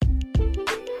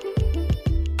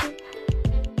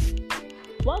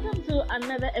Welcome to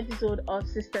another episode of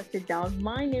Sister Sit Down.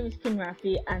 My name is Queen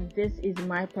Rafi and this is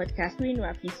my podcast, Queen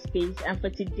Rafi Space. And for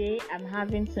today, I'm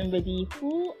having somebody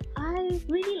who I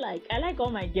really like. I like all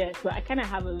my guests, but I kind of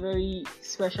have a very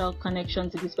special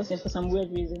connection to this person for some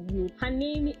weird reason. Her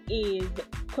name is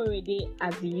Korede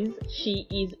Azeez. She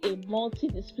is a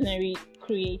multidisciplinary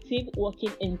creative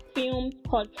working in film,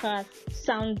 podcast,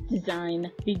 sound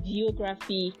design,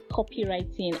 videography,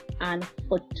 copywriting, and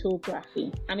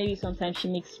photography. And maybe sometimes she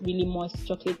makes really moist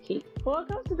chocolate cake.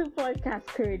 Welcome to the podcast,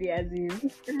 Korede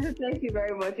Azeez. Thank you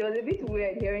very much. It was a bit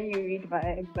weird hearing you read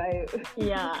my bio.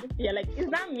 Yeah, like, is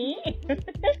that me?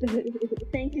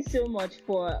 Thank you so much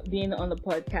for being on the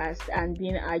podcast and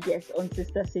being our guest on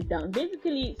Sister Sit Down.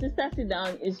 Basically, Sister Sit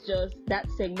Down is just that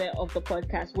segment of the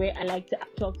podcast where I like to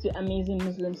talk to amazing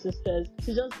Muslim sisters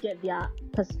to just get their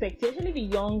perspective, especially the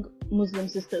young Muslim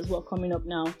sisters who are coming up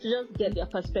now, to just get their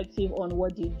perspective on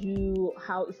what they do,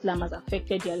 how Islam has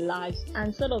affected their lives,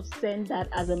 and sort of send that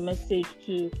as a message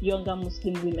to younger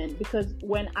Muslim women. Because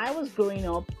when I was growing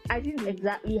up, I didn't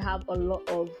exactly have a lot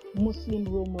of Muslim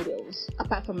role models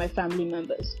apart from my family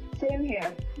members. Same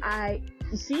here.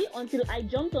 You see, until I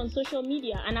jumped on social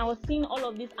media and I was seeing all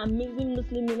of these amazing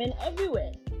Muslim women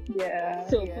everywhere.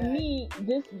 So for me,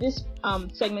 this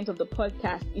segment of the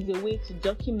podcast is a way to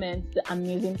document the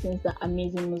amazing things that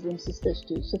amazing Muslim sisters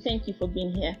do. So thank you for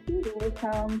being here. You're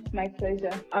welcome. My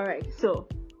pleasure. All right. So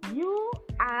you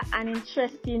are an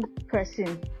interesting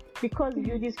person because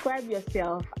you describe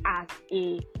yourself as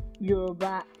a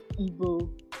Yoruba Igbo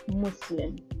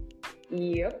Muslim.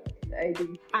 Yep, I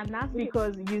do. And that's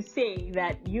because you say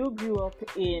that you grew up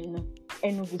in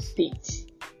Enugu State.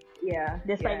 Yeah.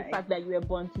 Despite the fact that you were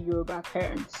born to Yoruba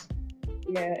parents.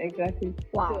 Yeah, exactly.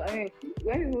 Wow. So,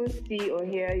 when people see or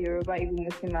hear Yoruba Igbo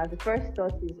Muslim, the first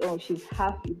thought is, oh, she's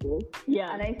half Igbo.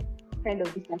 Yeah. And I kind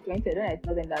of disappointed when I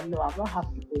told them that, no, I'm not half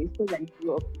Igbo. It's because I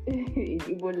grew up in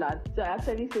Igbo land. So I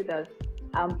actually say that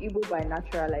I'm Igbo by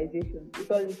naturalization.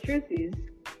 Because the truth is,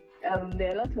 there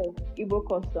are a lot of Igbo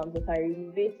customs that I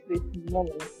relate with more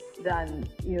than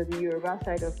the Yoruba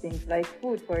side of things. Like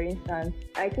food, for instance,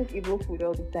 I cook Igbo food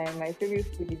all the time. My favorite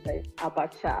food is like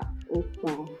abacha,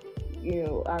 ofu,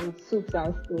 and soups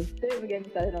and stuff. Don't even get me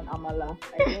started on amala.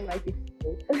 I don't like it.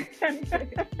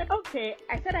 Okay,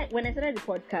 when I started the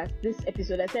podcast, this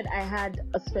episode, I said I had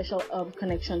a special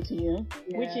connection to you,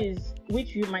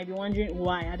 which you might be wondering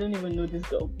why. I don't even know this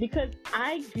though, because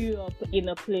I grew up in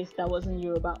a place that wasn't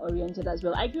Yoruba oriented as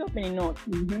well. I grew up in the north.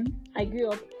 Mm-hmm. I grew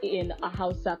up in a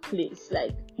Hausa place.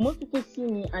 Like, most people see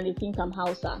me and they think I'm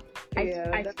Hausa.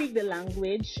 I speak the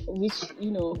language, which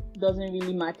doesn't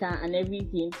really matter and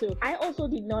everything. So I also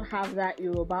did not have that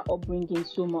Yoruba upbringing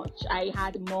so much. I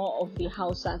had more of the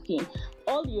Hausa thing.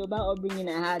 All the Yoruba upbringing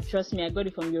I had, trust me, I got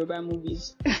it from Yoruba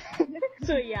movies.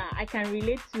 So yeah, I can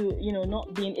relate to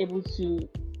not being able to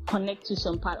connect to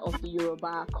some part of the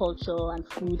Yoruba culture and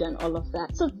food and all of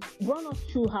that. So run us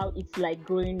through how it's like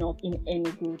growing up in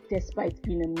Enugu despite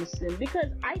being a Muslim,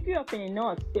 because I grew up in the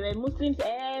north. There were Muslims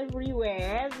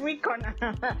everywhere, every corner.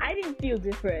 I didn't feel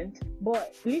different.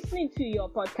 But listening to your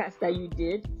podcast that you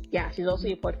did, she's also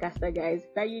a podcaster, guys,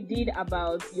 that you did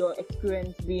about your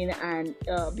experience being a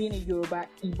Yoruba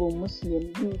Igbo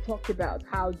Muslim. You talked about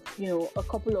how a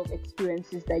couple of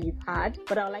experiences that you've had,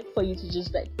 but I'd like for you to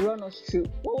just run us through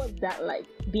what was that like,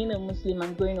 being a Muslim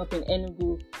and growing up in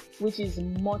Enugu, which is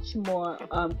much more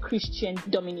Christian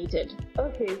dominated.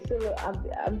 Okay, so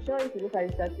I'm sure if you look at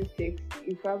the statistics,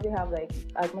 you probably have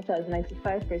as much as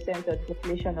 95% of the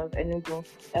population of Enugu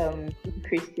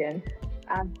Christian.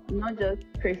 And not just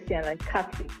Christian, like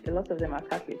Catholic. A lot of them are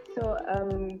Catholic. So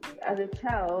as a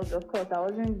child, of course, I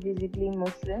wasn't visibly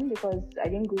Muslim because I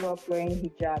didn't grow up wearing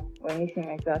hijab or anything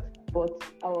like that. But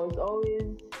I was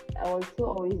always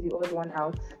the odd one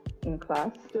out in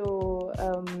class. So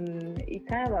it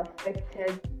kind of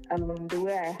affected the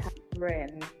way I have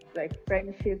friends, like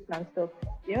friendships and stuff.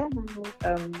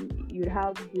 You'd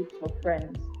have groups of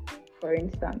friends. For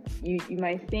instance, you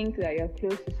might think that you're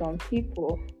close to some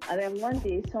people, and then one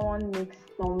day someone makes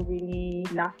some really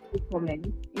nasty comment,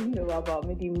 about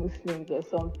maybe Muslims or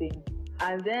something,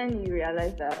 and then you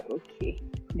realize that, okay,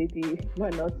 maybe we're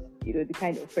not, the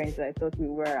kind of friends that I thought we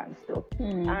were and stuff.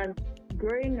 And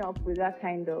growing up with in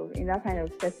that kind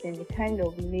of setting, it kind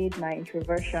of made my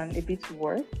introversion a bit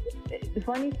worse. The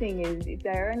funny thing is, it's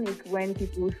ironic when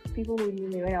people who knew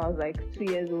me when I was like 2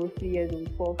 years old, 3 years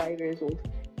old, 4, 5 years old,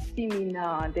 see me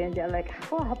now and then they're like,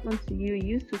 what happened to you?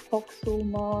 You used to talk so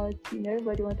much,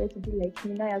 everybody wanted to be like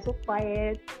you, now you're so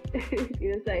quiet.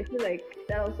 So I feel like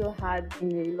that also had a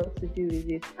lot to do with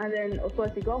it. And then of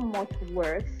course it got much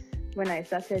worse when I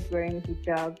started wearing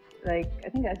hijab Like, I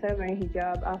think I started wearing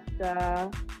hijab after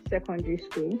secondary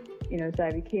school, so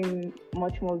I became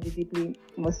much more visibly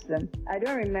Muslim. I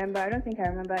don't think I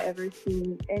remember ever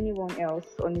seeing anyone else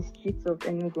on the streets of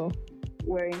Enugu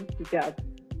wearing hijab,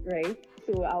 right?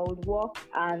 So I would walk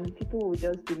and people would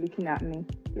just be looking at me.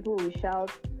 People would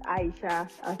shout Aisha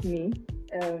at me.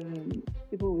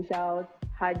 People would shout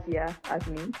Hajia at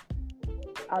me.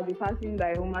 I'll be passing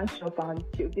by a woman's shop and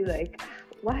she'll be like,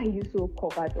 why are you so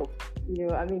covered up?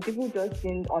 People just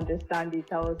didn't understand it.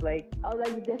 I was like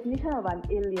the definition of an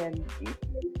alien.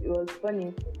 It was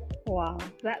funny. Wow,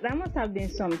 that must have been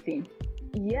something.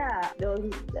 Yeah,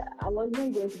 I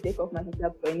wasn't going to take off my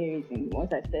hijab for any reason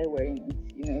once I started wearing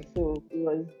it, so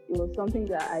it was something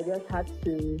that I just had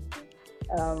to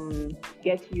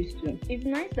get used to. It's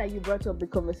nice that you brought up the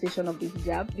conversation of the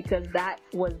hijab, because that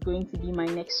was going to be my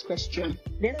next question.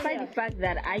 Despite the fact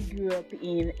that I grew up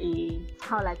in a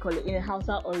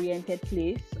Hausa-oriented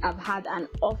place, I've had an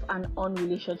off and on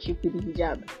relationship with the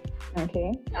hijab.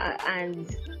 Okay.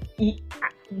 And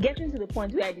getting to the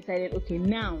point where I decided, okay,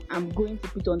 now I'm going to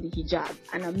put on the hijab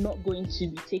and I'm not going to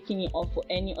be taking it off for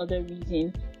any other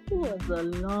reason. It was a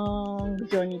long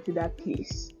journey to that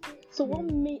place. So what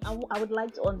made, I would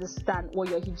like to understand what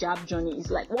your hijab journey is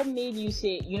like. What made you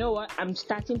say, you know what, I'm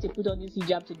starting to put on this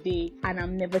hijab today and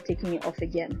I'm never taking it off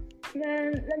again?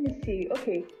 Man, let me see.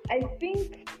 Okay, I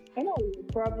think,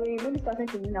 probably maybe starting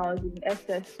to when I was in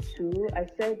SS2, I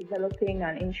started developing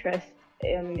an interest,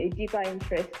 a deeper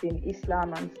interest in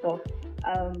Islam and stuff.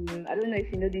 I don't know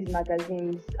if you know these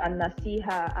magazines,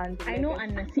 An-Nasiha and... I know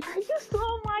An-Nasiha.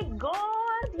 Oh my God!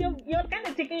 You're kind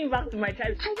of taking me back to my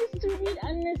childhood. I used to read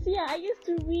An-Nasiha. I used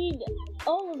to read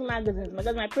all those magazines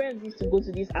because my parents used to go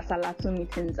to these Asalatu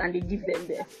meetings and they give them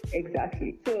there.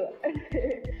 Exactly. So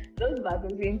those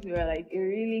magazines were like a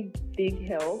really big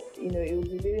help. It would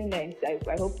be really nice.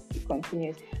 I hope it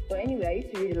continues. But anyway, I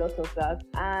used to read a lot of that.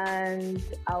 And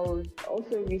I would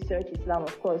also research Islam,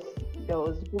 of course. There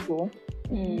was Google.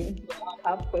 If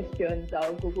I have questions,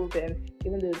 I'll Google them,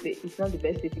 even though it's not the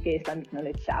best way to get Islamic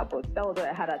knowledge, but that was what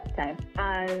I had at the time.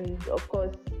 And of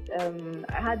course,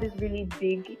 I had this really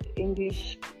big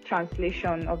English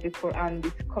translation of the Quran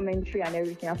with commentary and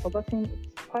everything. I've forgotten,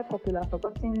 it's quite popular, I've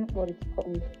forgotten what it's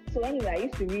called. So anyway, I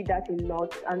used to read that a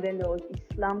lot. And then there was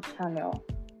Islam Channel.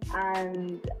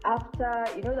 And after,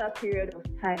 that period of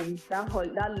time,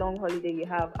 that long holiday you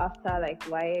have after like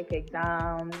WAEC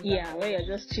exam. Yeah, where you're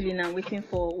just chilling and waiting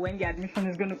for when the admission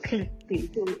is going to click.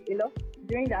 So,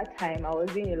 during that time, I was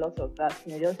doing a lot of that,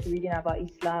 just reading about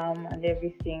Islam and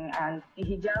everything. And the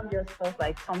hijab just felt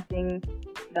like something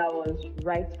that was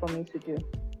right for me to do.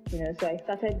 So I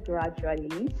started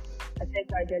gradually.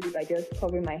 By just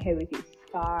covering my hair with a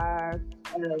scarf.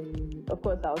 Of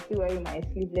course, I was still wearing my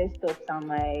sleeveless tops and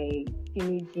my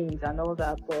skinny jeans and all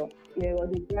that, but it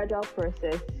was a gradual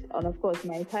process. And of course,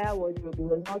 my entire wardrobe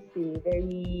was not a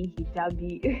very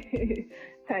hijabi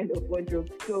kind of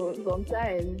wardrobe. So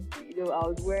sometimes, I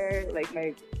would wear like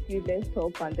my sleeveless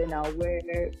top and then I'll wear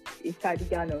a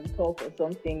cardigan on top or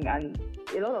something. And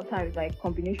a lot of times, like,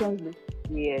 combinations look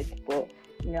weird, but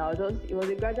it was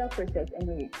a gradual process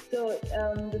anyway. So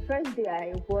the first day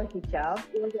I wore hijab,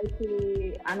 it was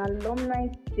like an alumni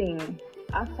thing.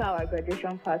 After our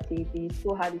graduation party, the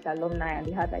school had this alumni and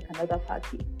they had like another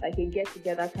party, like a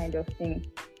get-together kind of thing.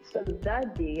 So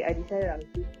that day, I decided I was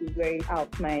going to wear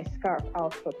my scarf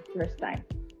out for the first time.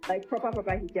 Like proper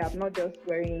hijab, not just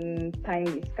wearing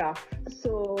tiny scarf.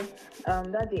 So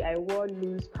that day I wore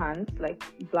loose pants, like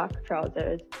black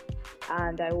trousers,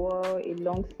 and I wore a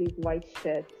long sleeve white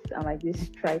shirt and like this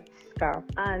striped scarf.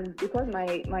 And because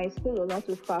my school was not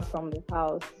too far from the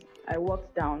house, I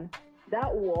walked down.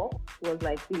 That walk was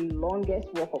like the longest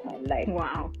walk of my life.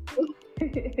 Wow.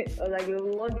 It was like the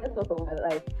longest walk of my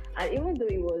life. And even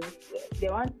though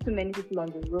there weren't too many people on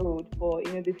the road, but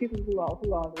the few people who are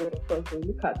on the road, of course, they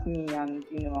look at me and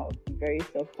I was very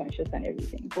self-conscious and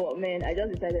everything. But man, I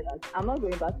just decided that I'm not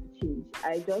going back to change.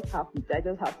 I just have to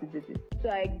do this. So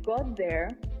I got there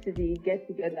to the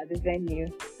get-together at the venue,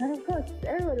 and of course,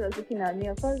 everybody was looking at me.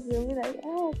 Of course, they were like,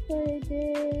 "Oh,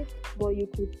 sorry, but you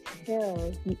could tell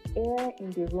the air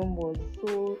in the room was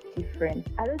so different.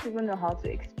 I don't even know how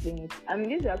to explain it.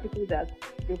 These are people that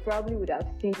they probably would have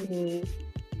seen me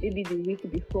maybe the week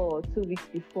before or 2 weeks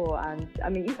before, and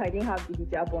if I didn't have the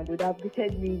hijab on, they would have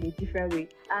greeted me in a different way.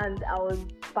 And I was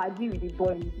faggy with the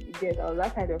boys. Yes, I was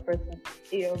that kind of person.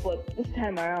 But this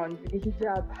time around with the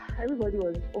hijab, everybody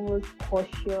was almost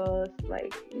cautious,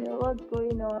 like, what's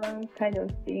going on kind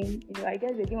of thing. I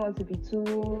guess they didn't want to be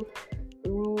too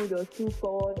rude or too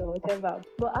forward or whatever.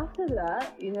 But after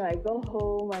that, I got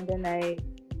home and then I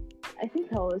I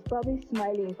think I was probably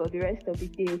smiling for the rest of the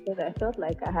day because I felt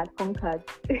like I had conquered.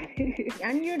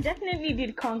 And you definitely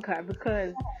did conquer,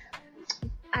 because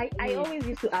I always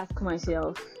used to ask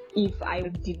myself, if I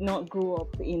did not grow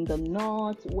up in the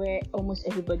north where almost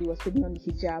everybody was putting on the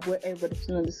hijab, where everybody was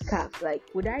putting on the scarf, like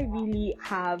would I really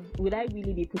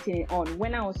be putting it on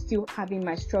when I was still having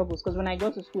my struggles? Because when I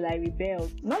got to school, I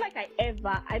rebelled. Not like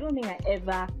I don't think I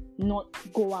ever not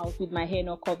go out with my hair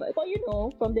not covered. But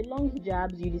from the long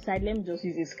hijabs, you decide, let me just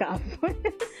use a scarf.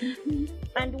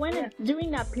 And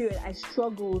during that period, I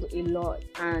struggled a lot.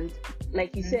 And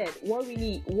like you said, what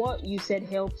you said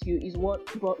helped you is what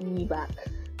brought me back.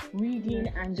 Reading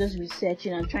and just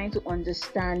researching and trying to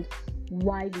understand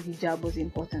why the hijab was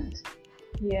important.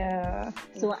 Yeah.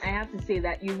 So I have to say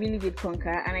that you really did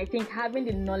conquer, and I think having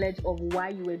the knowledge of why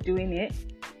you were doing it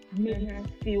made it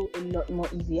feel a lot more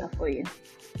easier for you.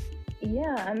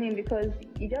 Yeah, I mean, because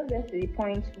you just get to the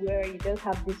point where you just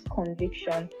have this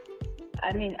conviction.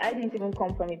 I mean, I didn't even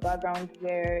come from a background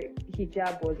where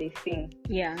hijab was a thing.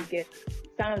 Yeah. It's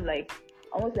kind of like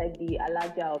almost like the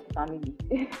alaja of the family.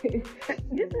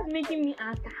 This is making me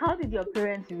ask, how did your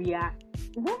parents react?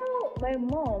 Well, my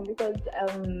mom, because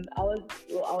I was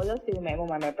just staying with my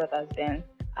mom and my brothers then,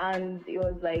 and it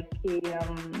was like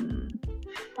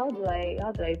how do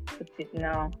I put it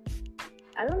now?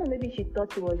 I don't know, maybe she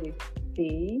thought it was a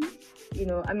phase.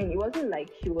 I mean, it wasn't like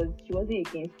she wasn't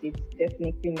against it,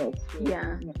 definitely not.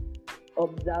 Yeah.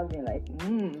 Observing like,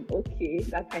 okay,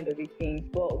 that kind of a thing.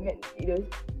 But a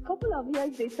couple of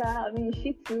years later, I mean,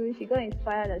 she got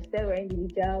inspired and started wearing the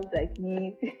hijab like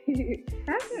me.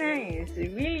 That's nice.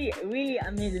 Really, really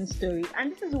amazing story.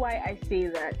 And this is why I say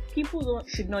that people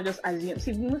should not just assume.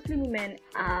 See, Muslim women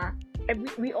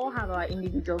we all have our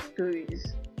individual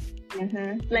stories.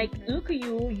 Like, look at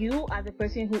you are the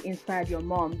person who inspired your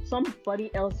mom.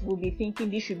 Somebody else will be thinking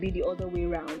this should be the other way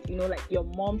around. Like your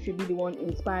mom should be the one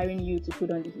inspiring you to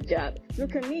put on the hijab.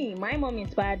 Look at me. My mom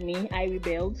inspired me. I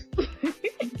rebelled.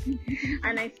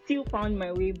 And I still found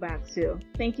my way back. So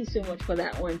thank you so much for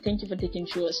that one. Thank you for taking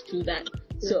us through that.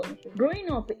 So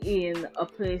growing up in a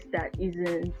place that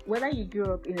isn't, whether you grew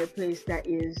up in a place that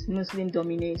is Muslim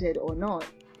dominated or not,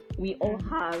 we all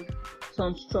have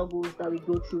some struggles that we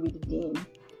go through with the deen.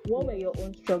 What were your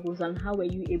own struggles and how were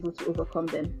you able to overcome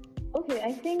them? Okay,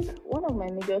 I think one of my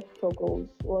major struggles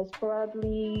was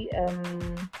probably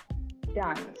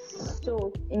dance.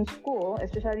 So in school,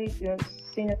 especially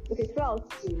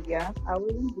throughout school, I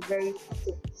wasn't very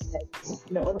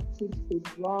like other kids could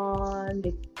run,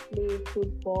 they could play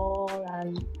football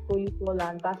and volleyball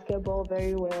and basketball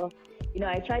very well.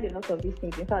 I tried a lot of these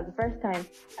things. In fact, the first time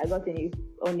I got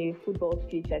on a football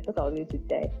pitch, I thought I was going to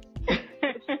die.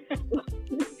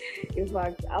 In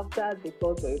fact, after the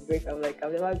call for a break, I'm like,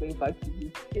 I'm never going back to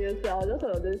this. So I was also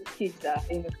one of those kids that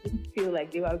didn't feel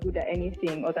like they were good at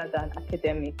anything other than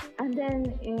academic. And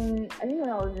then I think when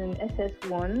I was in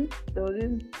SS1, there was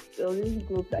this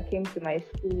group that came to my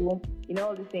school.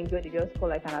 All these things where they just call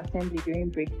like an assembly during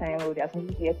break time, or there's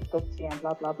something here to talk to you and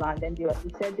blah blah blah. And then they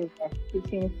said they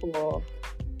were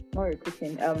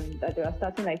that they were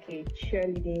starting like a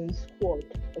cheerleading squad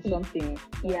or something.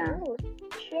 Yeah.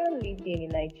 Cheerleading in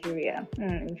Nigeria.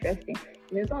 Interesting.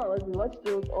 Some of us watched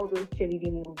all those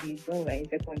cheerleading movies when we were in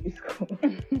secondary school.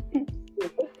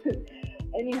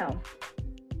 Anyhow,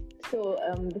 so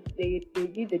they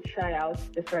did the tryout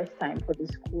the first time for the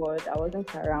squad. I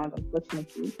wasn't around,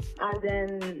 unfortunately. And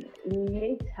then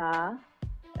later,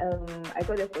 I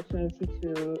got the opportunity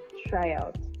to try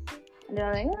out. And they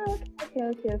were like,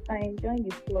 okay, fine, join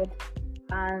the squad.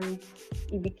 And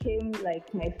it became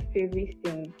like my favorite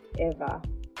thing ever.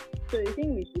 So the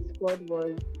thing with the squad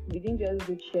was we didn't just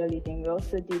do cheerleading, we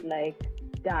also did like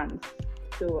dance.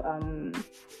 So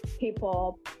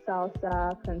hip-hop,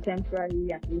 salsa,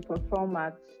 contemporary, and we perform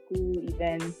at school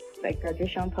events like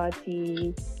graduation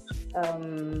party,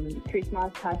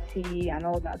 Christmas party, and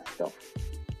all that stuff.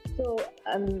 So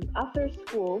after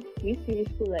school, we used to leave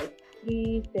school like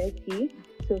 3:30.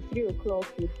 So 3 o'clock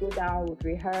we'd go down, we'd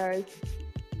rehearse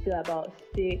till about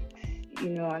 6,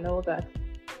 and all that.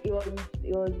 It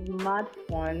was mad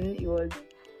fun.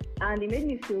 And it made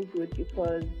me feel good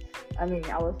because I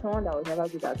was someone that was never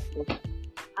good at sports.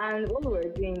 And what we were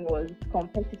doing was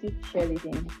competitive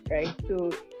cheerleading, right? So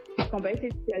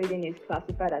competitive cheerleading is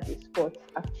classified as a sport,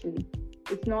 actually.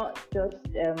 It's not just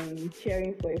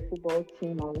cheering for a football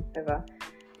team or whatever.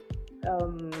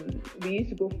 We used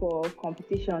to go for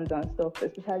competitions and stuff,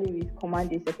 especially with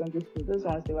Command Day Secondary School. Those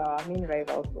ones, they were our main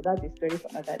rivals, but that's a story for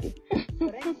another day.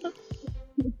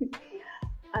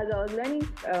 as I was learning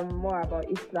more about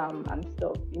Islam and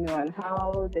stuff, and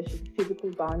how there should be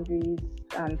physical boundaries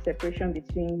and separation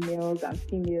between males and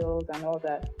females and all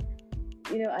that,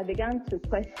 I began to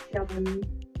question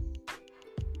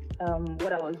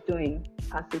what I was doing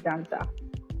as a dancer,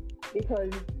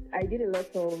 because I did a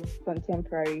lot of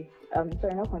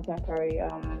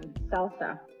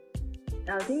salsa.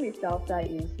 Now, the thing with salsa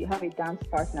is you have a dance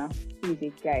partner who is a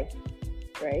guy,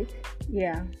 right?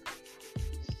 Yeah.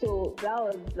 So that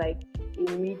was like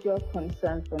a major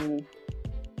concern for me.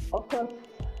 Of course,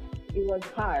 it was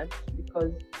hard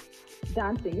because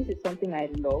dancing, this is something I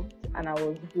loved and I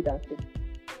was good at it.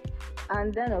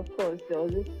 And then, of course, there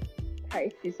was this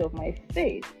crisis of my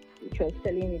faith, which was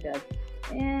telling me that,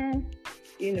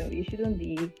 you shouldn't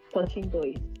be touching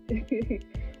boys,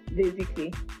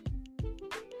 basically.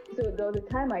 So there was a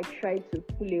time I tried to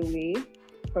pull away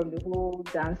from the whole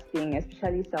dance thing,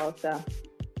 especially salsa.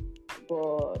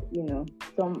 But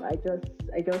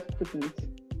I just couldn't.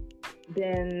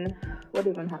 Then what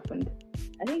even happened?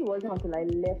 I think it wasn't until I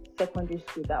left secondary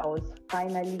school that I was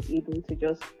finally able to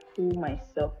just pull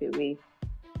myself away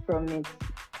from it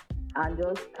and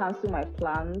just cancel my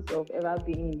plans of ever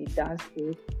being in the dance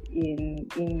group in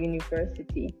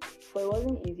university. But it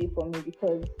wasn't easy for me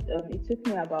because it took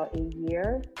me about a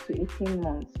year to 18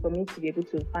 months for me to be able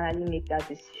to finally make that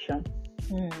decision.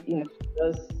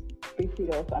 Just break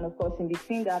it off. And of course, in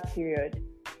between that period,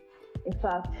 in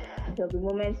fact, there'll be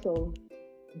moments of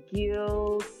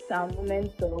guilt and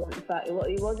moments of, in fact,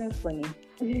 it wasn't funny.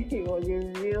 It was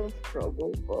a real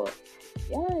struggle, but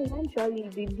yeah, eventually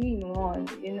the team won,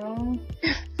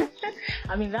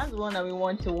 I mean, that's one that we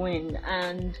want to win.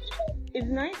 And it's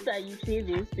nice that you say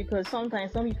this, because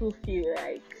sometimes some people feel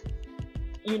like,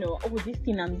 this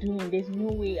thing I'm doing, there's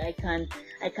no way I can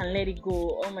let it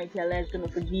go. Almighty Allah is going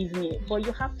to forgive me. But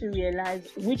you have to realize,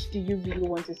 which do you really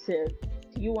want to serve?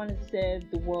 Do you want to serve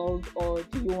the world, or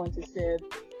do you want to serve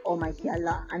Almighty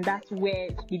Allah? And that's where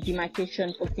the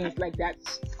demarcation for things like that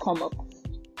come up.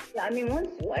 Yeah, I mean,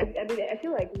 I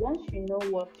feel like once you know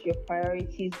what your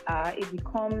priorities are, it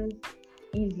becomes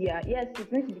easier. Yes, it's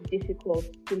going to be difficult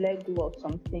to let go of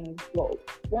some things, but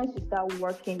once you start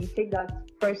working, you take that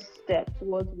first step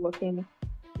towards working,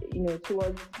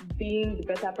 towards being the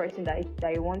better person that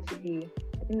you want to be.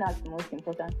 I think that's the most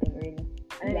important thing, really.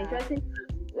 And interesting,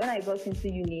 when I got into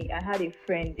uni, I had a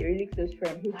friend, a really close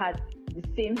friend, who had the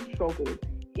same struggle,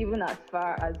 even as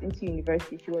far as into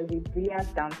university. She was a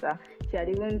brilliant dancer. She had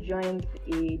even joined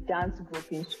a dance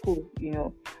group in school,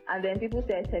 and then people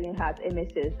started telling her at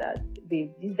MSS that,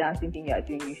 babe, this dancing thing you are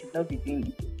doing, you should not be doing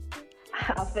it.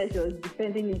 At first, she was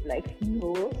defending it like,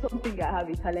 no, something I have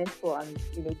a talent for, and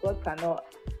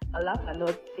Allah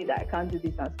cannot say that I can't do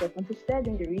this and stuff. And she started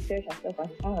doing the research and stuff, and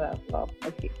she found out, wow,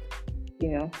 okay,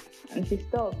 and she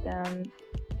stopped. And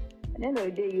at the end of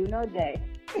the day, you will not die,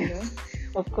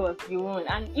 Of course, you won't.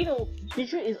 And, the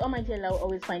truth is, Almighty Allah will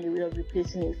always find a way of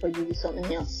replacing it for you with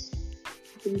something else.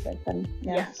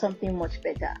 Yeah, something much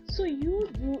better. So you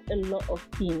do a lot of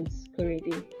things,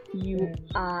 Korede. You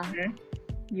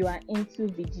are into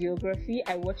videography.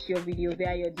 I watched your video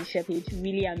via your Disha page.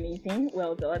 Really amazing.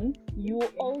 Well done. You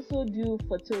also do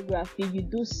photography. You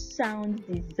do sound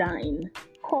design,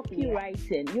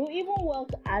 copywriting. You even work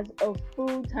as a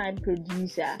full-time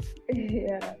producer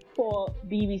for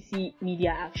BBC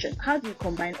Media Action. How do you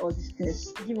combine all these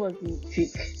things? Give us the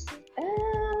trick.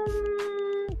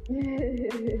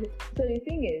 So the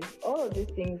thing is, all of these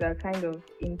things are kind of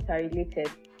interrelated.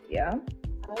 Yeah,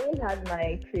 I always had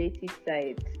my creative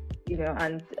side,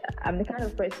 and I'm the kind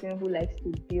of person who likes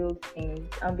to build things.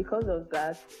 And because of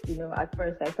that, at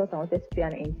first I thought I wanted to be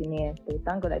an engineer, but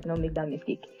thank God I did not make that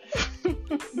mistake.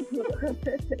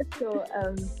 So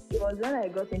it was when I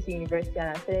got into university and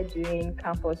I started doing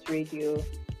campus radio.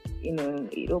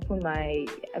 It opened I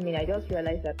just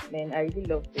realized that, man, I really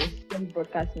love this.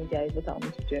 Broadcast media is what I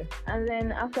want to do. And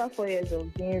then after 4 years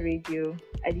of doing radio,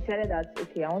 I decided that,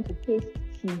 okay, I want to taste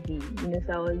TV.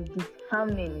 So I was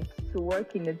determined to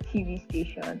work in a TV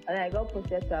station. And then I got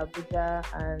posted to Abuja,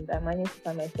 and I managed to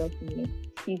find myself in a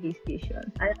TV station.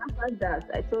 And after that,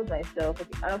 I told myself,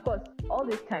 okay, and of course, all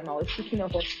this time I was picking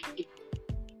up on,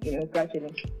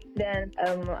 gradually. Then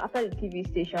after the TV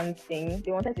station thing,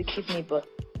 they wanted to keep me, but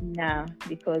nah,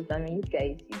 because you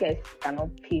guys cannot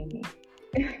pay me.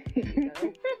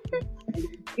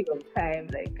 Of time,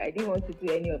 like I didn't want to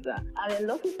do any of that. And then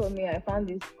lucky for me, I found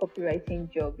this copywriting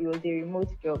job. It was a remote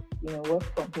job, work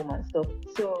from home and stuff.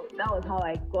 So that was how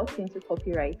I got into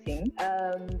copywriting.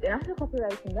 Then after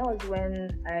copywriting, that was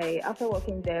when after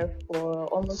working there for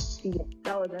almost 3 years,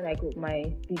 that was when I got my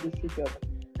BBC job.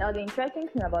 Now, the interesting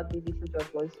thing about the BBC job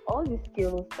was all the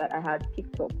skills that I had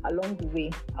picked up along the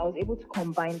way, I was able to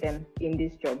combine them in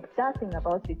this job. Sad thing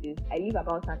about it is I live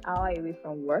about an hour away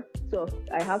from work, so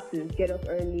I have to get up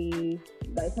early.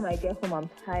 By the time I get home, I'm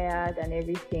tired and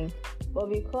everything. But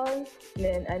because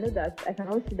then I know that I can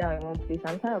always sit down in one place,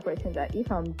 I'm kind of a person that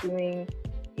if I'm doing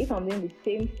the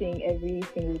same thing every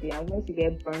single day, I'm going to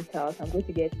get burnt out. I'm going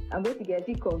to get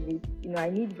sick of it. I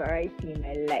need variety in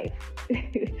my life.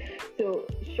 So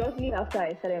shortly after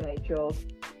I started my job,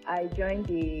 I joined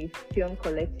the film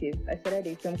collective. I started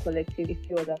a film collective with a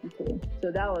few other people.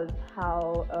 So that was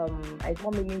how I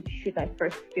wanted me to shoot my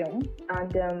first film.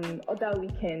 And other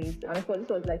weekends, and of course this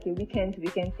was like a weekend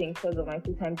thing because of my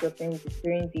full-time job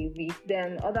during the week.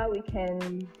 Then other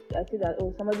weekends, I see that,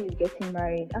 somebody is getting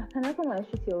married. Can I come and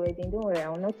shoot your wedding? Don't worry, I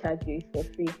will not charge you, it's for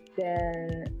free.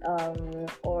 Then,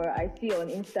 or I see on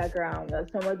Instagram that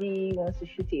somebody wants to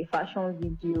shoot a fashion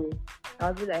video.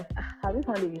 I'll be like, have you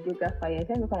found a videographer yet?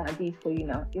 Let me come and do it for you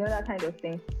now. That kind of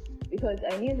thing. Because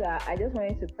I knew that I just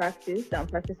wanted to practice.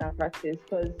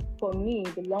 Because for me,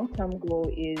 the long-term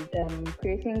goal is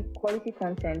creating quality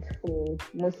content for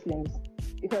Muslims.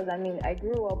 Because I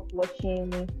grew up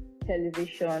watching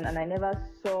television and I never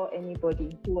saw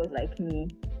anybody who was like me.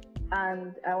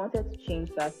 And I wanted to change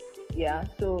that. Yeah.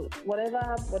 So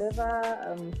whatever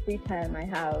free time I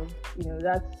have,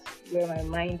 that's where my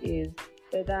mind is.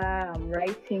 Whether I'm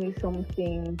writing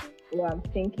something or I'm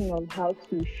thinking of how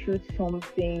to shoot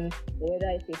something, or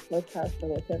whether it's a podcast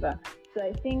or whatever. So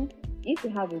I think if you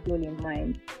have a goal in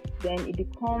mind, then it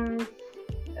becomes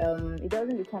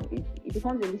it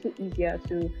becomes a little easier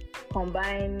to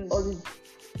combine all these,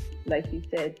 like you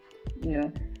said,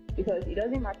 because it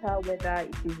doesn't matter whether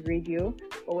it is radio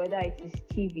or whether it is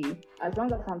TV. As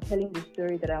long as I'm telling the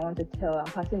story that I want to tell, I'm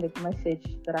passing the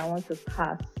message that I want to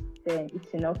pass, then it's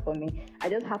enough for me. I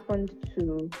just happened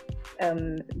to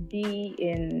be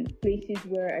in places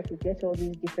where I could get all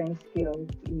these different skills,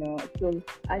 So,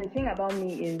 and the thing about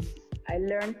me is I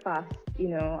learn fast,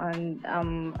 and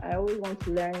I always want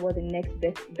to learn what the next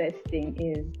best thing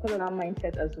is. Because of that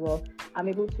mindset as well, I'm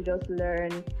able to just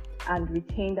learn and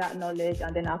retain that knowledge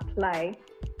and then apply,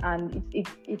 and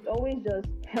it always just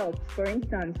helps. For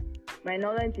instance, my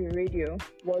knowledge in radio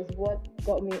was what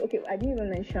got me. Okay, I didn't even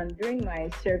mention, during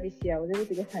my service year, I was able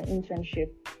to get an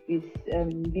internship with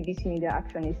BBC Media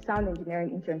Action, a sound engineering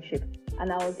internship.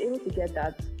 And I was able to get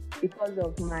that because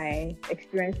of my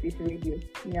experience with radio.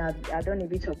 I've done a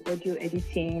bit of audio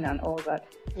editing and all that.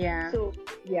 Yeah. So,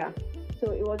 yeah.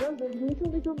 So it was just those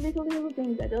little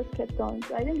things that just kept on.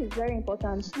 So I think it's very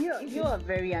important. You are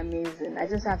very amazing. I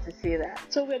just have to say that.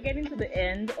 So we're getting to the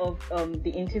end of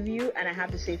the interview, and I have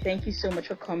to say thank you so much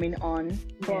for coming on.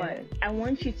 But I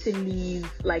want you to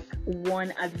leave like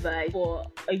one advice for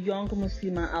a young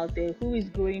Muslimah out there who is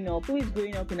growing up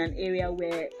in an area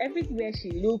where everywhere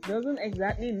she looks doesn't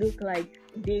exactly look like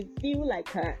they feel like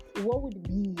her. What would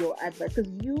be your advice?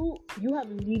 Because you have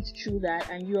lived through that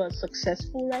and you are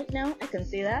successful right now. I can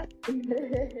say that.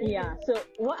 Yeah. So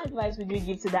what advice would you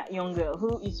give to that young girl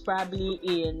who is probably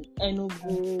in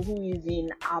Enugu, who is in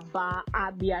Aba,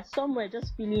 Abia, somewhere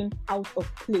just feeling out of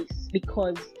place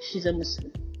because she's a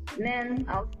Muslim? Then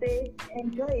I'll say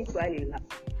enjoy it while you laugh.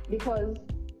 Because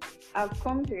I've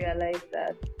come to realize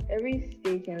that every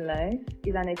stage in life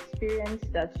is an experience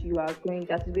that is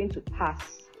going to pass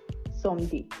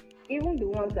someday. Even the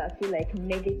ones that feel like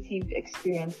negative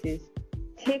experiences,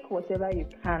 take whatever you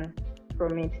can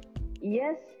from it.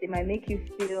 Yes, they might make you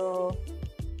feel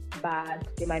bad,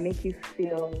 they might make you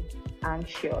feel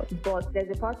anxious, but there's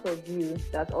a part of you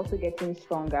that's also getting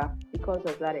stronger because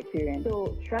of that experience.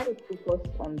 So try to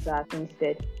focus on that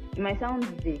instead. It might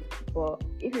sound big, but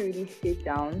if you really sit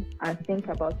down and think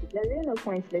about it, there's really no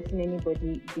point letting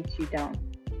anybody beat you down.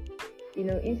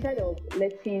 Instead of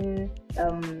letting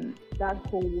that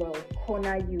whole world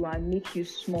corner you and make you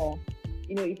small,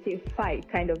 it's a fight,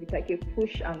 kind of. It's like a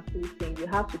push and pull thing. You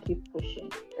have to keep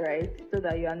pushing, right? So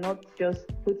that you are not just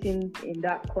put in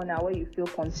that corner where you feel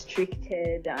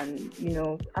constricted and,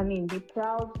 be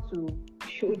proud to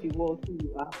show the world who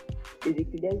you are.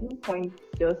 Basically, there's no point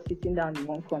just sitting down in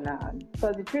one corner.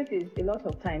 Because the truth is, a lot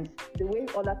of times, the way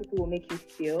other people will make you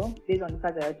feel, based on the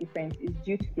fact that you're different, is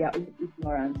due to their own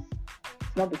ignorance.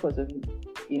 It's not because of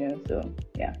you, so,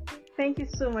 yeah. Thank you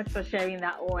so much for sharing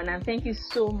that one, and thank you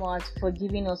so much for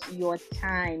giving us your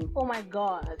time. Oh my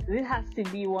God, this has to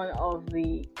be one of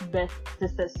the best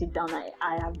sister sit down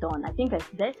I have done. I think I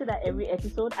say that every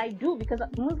episode. I do, because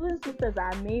Muslim sisters are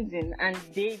amazing and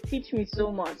they teach me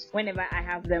so much whenever I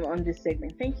have them on this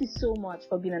segment. Thank you so much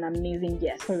for being an amazing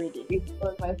guest already. It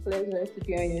was my pleasure to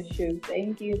be on your show.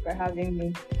 Thank you for having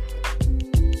me.